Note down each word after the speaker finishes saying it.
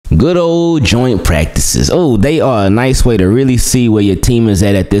Good old joint practices. Oh, they are a nice way to really see where your team is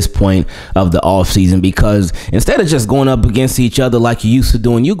at this point of the offseason, because instead of just going up against each other like you used to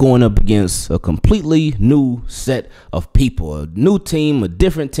doing, you're going up against a completely new set of people, a new team,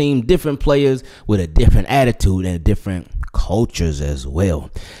 different players with a different attitude and different cultures as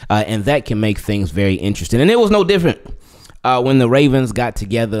well. And that can make things very interesting. And it was no different when the Ravens got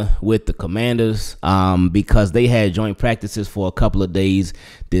together with the Commanders, because they had joint practices for a couple of days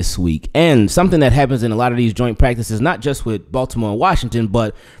this week. And something that happens in a lot of these joint practices, not just with Baltimore and Washington,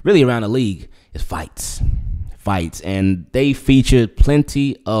 but really around the league, is fights. And they featured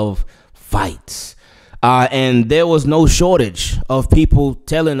plenty of fights. And there was no shortage of people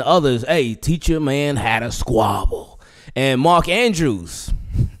telling others, hey, teach your man how to squabble. And Mark Andrews,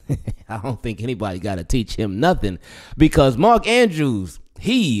 I don't think anybody got to teach him nothing, because Mark Andrews,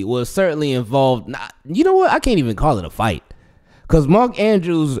 he was certainly involved. You know what? I can't even call it a fight, because Mark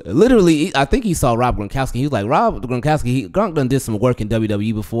Andrews literally, I think he saw Rob Gronkowski. He was like, Rob Gronkowski, Gronk done did some work in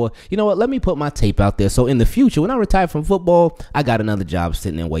WWE before. You know what? Let me put my tape out there, so in the future, when I retire from football, I got another job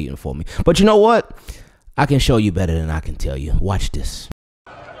sitting there waiting for me. But you know what? I can show you better than I can tell you. Watch this.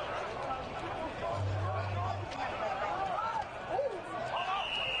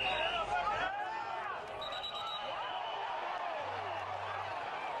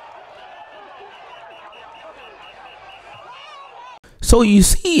 So you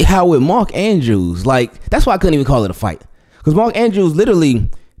see how with Mark Andrews, like, that's why I couldn't even call it a fight, because Mark Andrews literally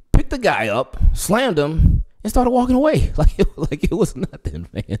picked the guy up, slammed him, and started walking away like it was nothing,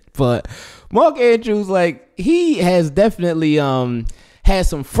 man. But Mark Andrews, like, he has definitely had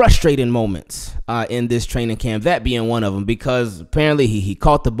some frustrating moments in this training camp, that being one of them, because apparently he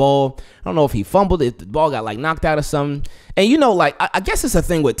caught the ball. I don't know if he fumbled it, the ball got like knocked out or something. And you know, like, I guess it's a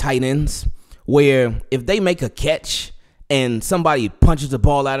thing with tight ends where if they make a catch and somebody punches the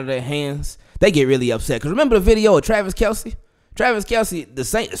ball out of their hands, they get really upset. Because remember the video of Travis Kelce? Travis Kelce, the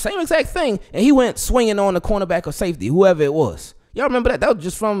same exact thing, and he went swinging on the cornerback or safety, whoever it was. Y'all remember that? That was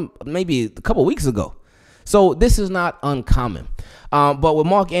just from maybe a couple weeks ago. So this is not uncommon. But with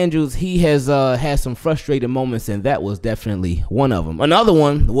Mark Andrews, he has had some frustrating moments, and that was definitely one of them. Another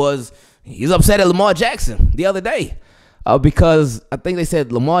one was he's upset at Lamar Jackson the other day because I think they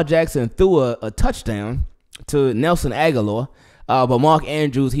said Lamar Jackson threw a touchdown to Nelson Aguilar, but Mark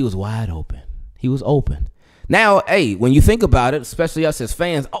Andrews, he was wide open. He was open. Now, hey, when you think about it, especially us as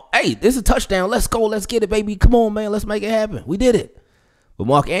fans, oh, hey, this is a touchdown. Let's go. Let's get it, baby. Come on, man. Let's make it happen. We did it. But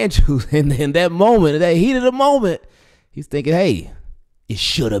Mark Andrews, in that moment, in that heat of the moment, he's thinking, hey, it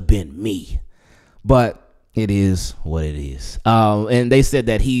should have been me. But it is what it is. And they said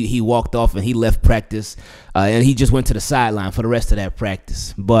that he walked off and he left practice, and he just went to the sideline for the rest of that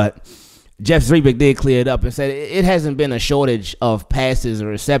practice. But Jeff Zrebiec did clear it up and said it hasn't been a shortage of passes or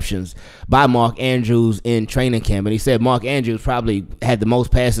receptions by Mark Andrews in training camp. And he said Mark Andrews probably had the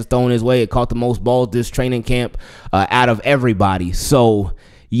most passes thrown his way. It caught the most balls this training camp out of everybody. So,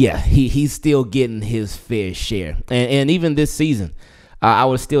 yeah, he's still getting his fair share. And even this season, I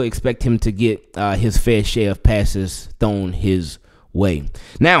would still expect him to get his fair share of passes thrown his way.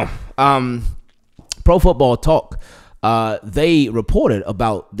 Now, Pro Football Talk, they reported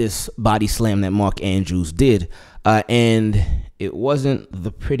about this body slam that Mark Andrews did, and it wasn't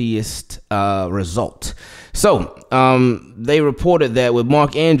the prettiest result. So they reported that with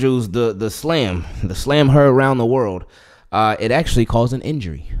Mark Andrews, the slam heard around the world, it actually caused an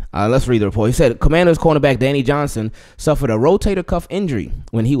injury. Let's read the report. He said Commanders cornerback Danny Johnson suffered a rotator cuff injury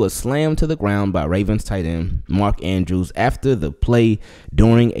when he was slammed to the ground by Ravens tight end Mark Andrews after the play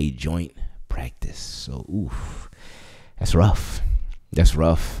during a joint practice. So, oof. That's rough. That's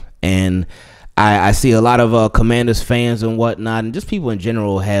rough. And I see a lot of Commanders fans and whatnot, and just people in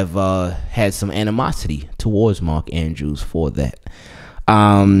general have had some animosity towards Mark Andrews for that.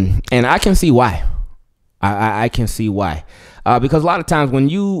 And I can see why. I can see why. Because a lot of times when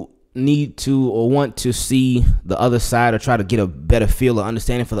you need to or want to see the other side or try to get a better feel or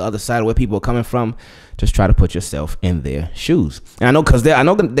understanding for the other side of where people are coming from, just try to put yourself in their shoes. And I know because they're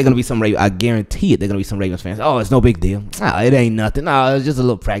going to be some Ravens, I guarantee it, they're going to be some Ravens fans. Oh, it's no big deal. It ain't nothing. No, it's just a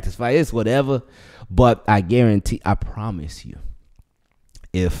little practice fight. It's whatever. But I guarantee, I promise you,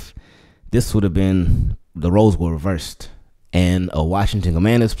 if this would have been, the roles were reversed and a Washington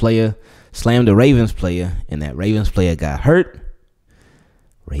Commanders player slammed a Ravens player and that Ravens player got hurt,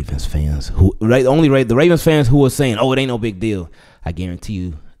 Ravens fans the Ravens fans who were saying, oh, it ain't no big deal, I guarantee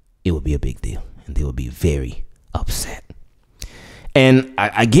you it would be a big deal and they would be very upset. And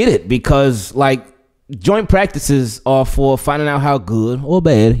I get it, because like joint practices are for finding out how good or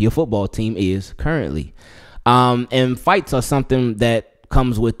bad your football team is currently. And fights are something that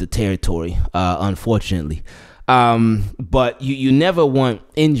comes with the territory, unfortunately. But you never want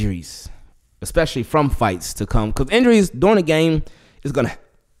injuries, especially from fights, to come, because injuries during the game is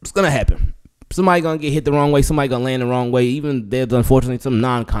gonna happen. Somebody gonna get hit the wrong way. Somebody gonna land the wrong way. Even there's unfortunately some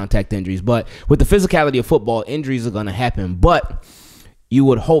non-contact injuries. But with the physicality of football, injuries are gonna happen. But you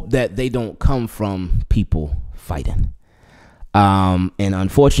would hope that they don't come from people fighting. And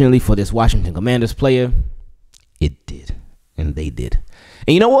unfortunately for this Washington Commanders player, it did, and they did.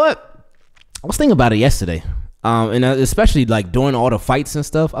 And you know what? I was thinking about it yesterday, and especially like during all the fights and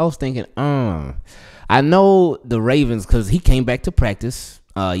stuff. I was thinking, I know the Ravens, because he came back to practice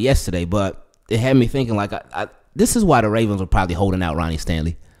yesterday, but it had me thinking like, this is why the Ravens were probably holding out Ronnie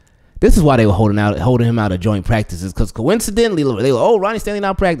Stanley. This is why they were holding him out of joint practices, because coincidentally, they were, Ronnie Stanley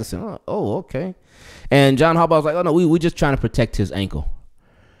not practicing. Oh, okay. And John Harbaugh was like, oh, no, we just trying to protect his ankle.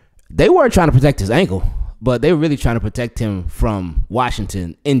 They weren't trying to protect his ankle, but they were really trying to protect him from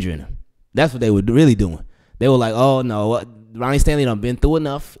Washington injuring him. That's what they were really doing. They were like, oh, no, Ronnie Stanley done been through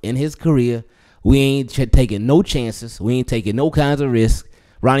enough in his career. We ain't taking no chances. We ain't taking no kinds of risks.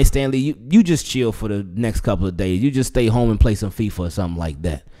 Ronnie Stanley, you just chill for the next couple of days. You just stay home and play some FIFA or something like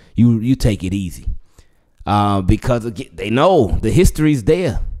that. You take it easy. Because they know the history's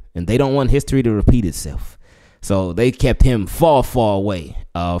there, and they don't want history to repeat itself. So they kept him far, far away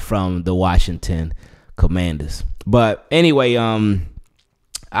from the Washington Commanders. But anyway,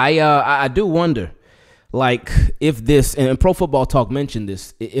 I do wonder, like, if this, and Pro Football Talk mentioned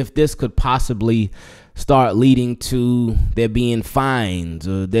this, if this could possibly start leading to there being fines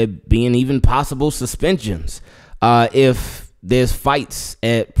or there being even possible suspensions if there's fights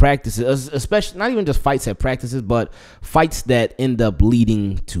at practices, especially not even just fights at practices, but fights that end up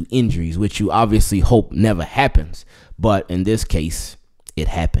leading to injuries, which you obviously hope never happens. But in this case, it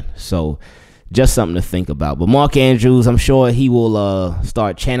happened. So just something to think about. But Mark Andrews, I'm sure he will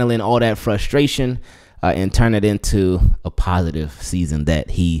start channeling all that frustration and turn it into a positive season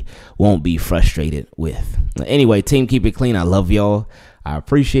that he won't be frustrated with. Anyway, team, keep it clean. I love y'all. I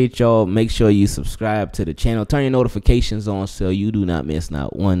appreciate y'all. Make sure you subscribe to the channel. Turn your notifications on so you do not miss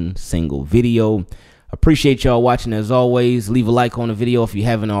not one single video. Appreciate y'all watching as always. Leave a like on the video if you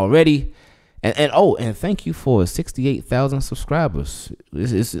haven't already. And thank you for 68,000 subscribers.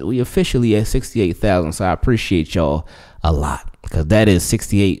 We officially at 68,000, so I appreciate y'all a lot, because that is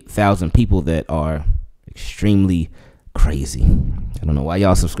 68,000 people that are extremely crazy. I don't know why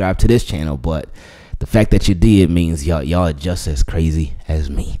y'all subscribe to this channel, but the fact that you did means y'all are just as crazy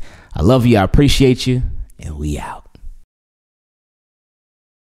as me. I love you. I appreciate you, and we out.